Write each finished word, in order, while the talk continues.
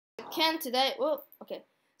Ken today. Whoa, okay.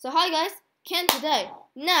 So hi guys, Ken today.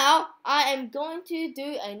 Now I am going to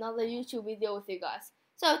do another YouTube video with you guys.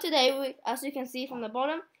 So today, as you can see from the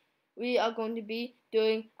bottom, we are going to be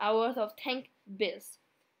doing our worth of tank biz.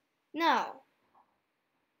 Now,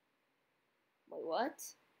 wait, what?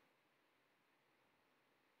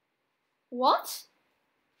 What?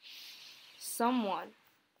 Someone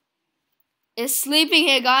is sleeping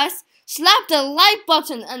here, guys. Slap the like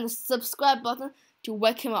button and the subscribe button to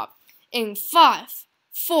wake him up. In 5,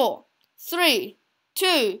 4, 3,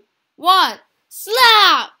 2, 1,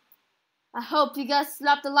 slap! I hope you guys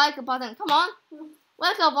slap the like button. Come on.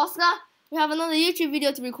 Wake up, Oscar. We have another YouTube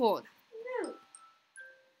video to record. No.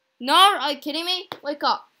 No? Are you kidding me? Wake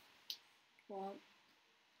up. What?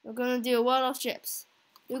 We're going to do a world of ships.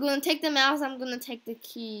 You're going to take the mouse. I'm going to take the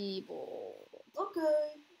keyboard.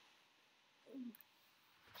 Okay.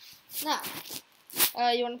 Now,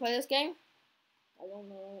 you want to play this game? I don't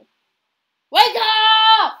know. Wake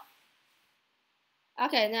up!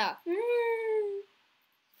 Okay, now.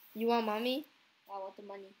 You want mommy? I want the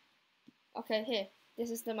money. Okay, here.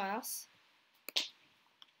 This is the mouse. I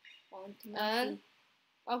want the And money.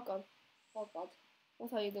 oh god. Oh god.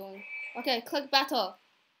 What are you doing? Okay, click battle.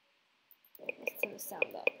 Let's turn the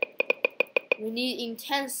sound up. We need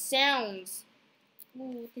intense sounds. Ooh,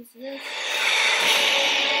 what is this?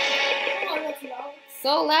 Oh, that's loud.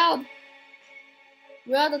 So loud.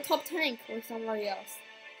 We are the top tank or somebody else.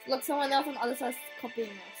 Look, someone else on the other side is copying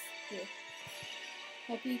us. Here.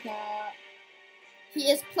 Copycat. He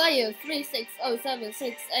is player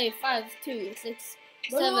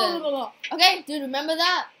 3607685267. Okay, dude, remember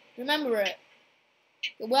that? Remember it.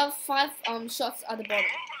 We have 5 shots at the bottom.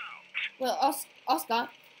 Well, Oscar,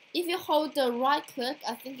 if you hold the right click,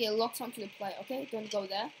 I think it locks onto the player. Okay, don't go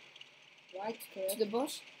there. Right click. To the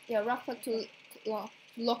bush. Yeah, right click to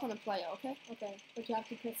lock on the player. Okay. Okay, but you have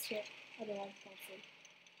to press shit. Otherwise, you can't see.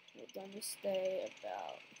 We're going to stay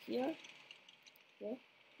about here. Yeah.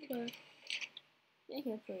 Okay. Yeah, you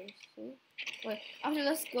can pretty see. Wait, actually,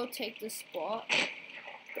 let's go take this spot.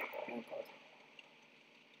 Oh god.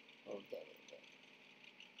 Oh, there.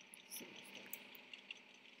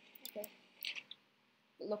 Okay.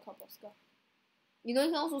 Look up, Oscar. You know you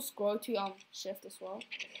can also scroll to shift as well.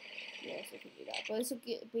 Yes, you can do that, but it's a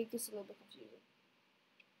bit a little bit confusing.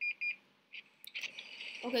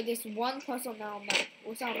 Okay, there's one person now on map.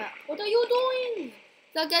 What's our map? What are you doing?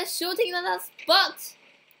 That guy's shooting at us, but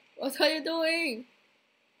what are you doing?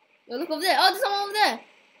 Oh, look over there. Oh, there's someone over there.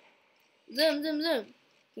 Zoom.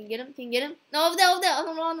 Can you get him? Can you get him? No, over there. Oh,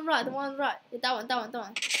 the one on the right. The one on the right. Yeah, that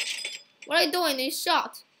one. What are you doing? You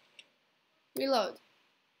shot. Reload.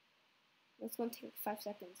 That's gonna take 5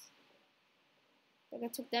 seconds. That guy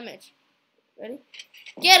took damage. Ready?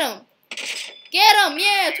 Get him! Get him!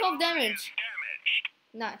 Yeah, 12 damage.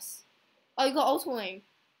 Nice. Oh, you got auto aim.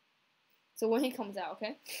 So when he comes out,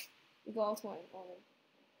 okay? You got auto aim on him.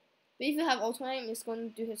 But if you have auto aim, it's going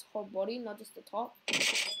to do his whole body, not just the top.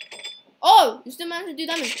 Oh! You still managed to do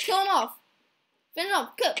damage. Kill him off. Finish him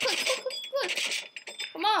off. Good.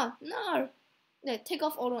 Come on. No. Yeah, take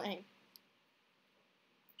off auto aim.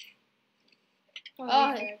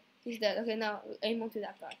 Oh, he's dead. Okay, now aim onto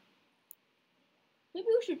that guy. Maybe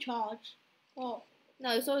we should charge. Oh.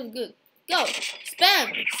 No, it's always good. Go!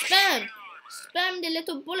 Spam the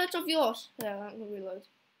little bullets of yours. Yeah, I'm gonna reload.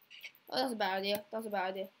 Oh, that's a bad idea.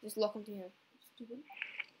 Just lock onto him. Stupid.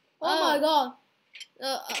 Oh my god.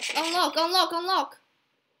 Unlock.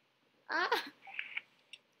 Ah.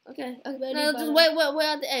 Okay. Ready, No, just wait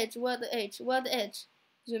at the edge. We're at the edge.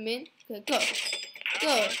 Zoom in.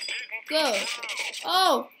 Okay, go.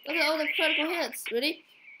 Oh, look at all the critical hits. Ready?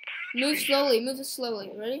 Move slowly.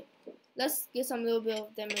 Ready? Let's get some little bit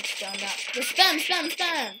of damage down that. Just spam.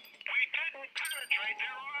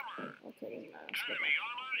 Okay,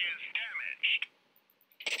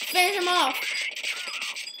 finish him off.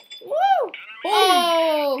 Woo!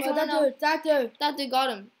 Oh, That dude got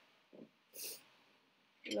him.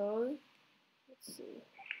 Load. Let's see.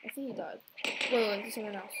 I think he died. Wait, there's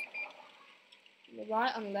someone else. On the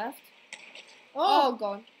right, on the left. Oh,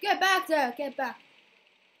 God. Get back there. Get back.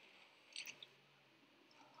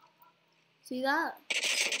 See that?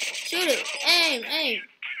 Shoot it. Aim. Okay.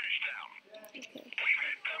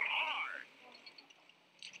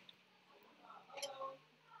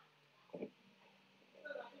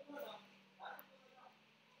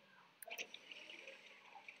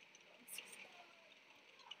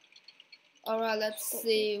 Alright, let's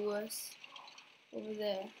see what's over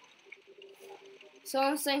there.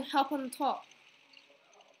 Someone's saying help on the top.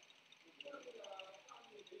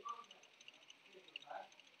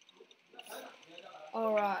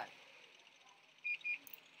 Alright.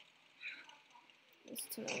 Let's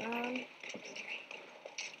turn around.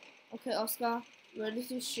 Okay, Oscar, ready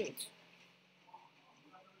to shoot.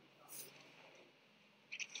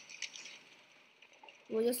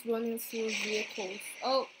 We're just running through vehicles.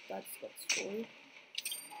 Oh, that's full.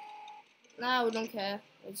 Nah, we don't care.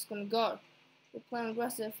 We're just gonna go. We're playing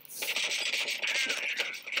aggressive.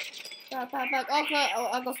 Back. Okay, oh,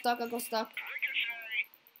 I got stuck. Ricochet.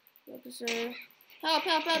 Help.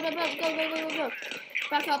 Go.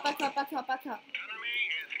 Back out.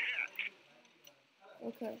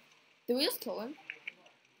 Okay. Did we just kill him?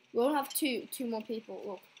 We only have two more people.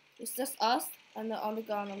 Look. It's just us and the other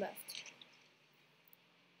guy on the left.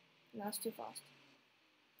 No, it's too fast.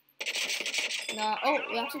 No, oh,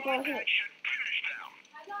 we actually got a hit.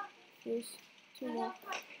 Here's two more.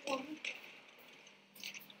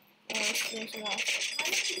 Let's finish him off.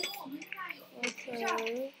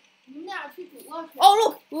 Okay. Oh,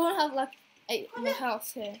 look! We only have like 8 more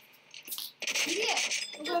health here.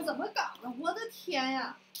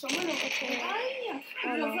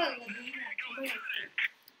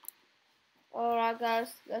 Alright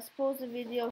guys, let's pause the video